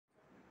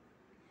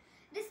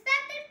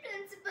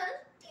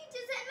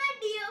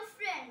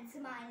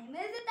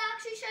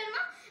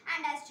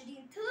and I study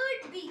in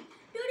 3rd B.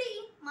 Today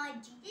my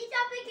GK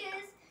topic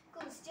is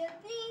coastal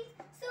plains,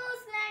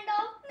 source land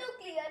of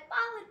nuclear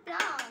power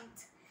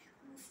plants.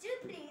 Coastal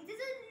plains is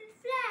a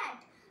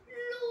flat,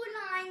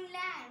 low-lying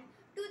land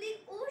to the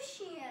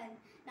ocean.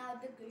 Now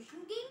the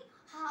question came,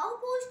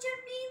 how coastal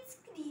plains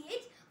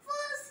create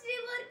first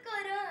river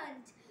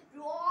current,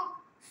 rock,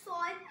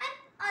 soil and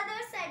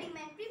other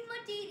sedimentary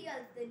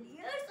materials. The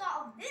layers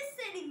of these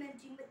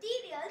sedimentary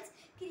materials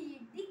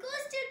create the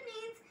coastal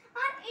plains,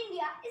 and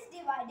India is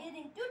divided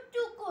into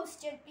two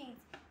coastal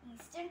plains,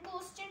 eastern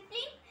coastal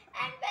plain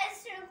and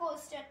western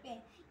coastal plain.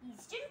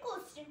 Eastern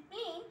coastal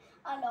plain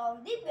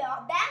along the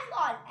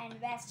Bengal and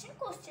western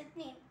coastal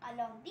plain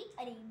along the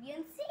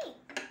Arabian Sea.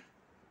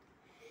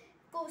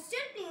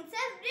 Coastal plains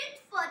have rich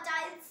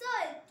fertile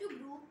soil to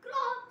grow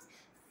crops.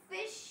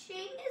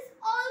 Fishing is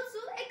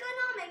also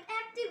economic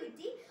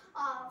activity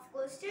of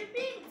coastal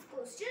plains.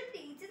 Coastal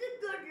plains is a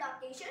good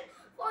location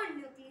for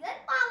nuclear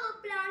power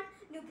plant.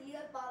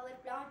 Nuclear power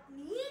plant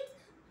need